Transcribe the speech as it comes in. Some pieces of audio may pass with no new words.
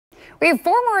We have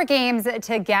 4 more games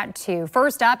to get to.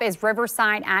 First up is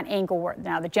Riverside at Englewood.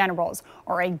 Now, the Generals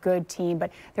are a good team,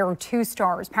 but there are 2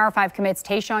 stars. Power 5 commits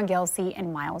Tayshawn Gilsey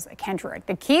and Miles Kendrick.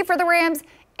 The key for the Rams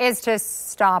is to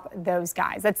stop those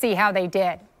guys. Let's see how they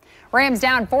did. Rams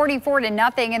down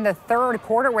 44-0 in the 3rd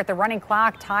quarter with the running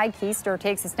clock. Ty Keister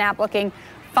takes a snap looking,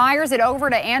 fires it over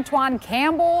to Antoine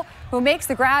Campbell, who makes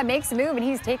the grab, makes a move, and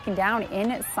he's taken down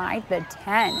inside the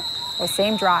 10. The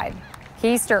same drive.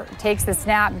 Keister takes the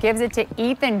snap, gives it to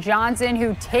Ethan Johnson,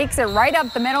 who takes it right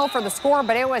up the middle for the score,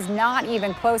 but it was not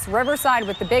even close. Riverside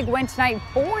with the big win tonight,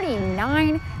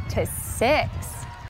 49-6.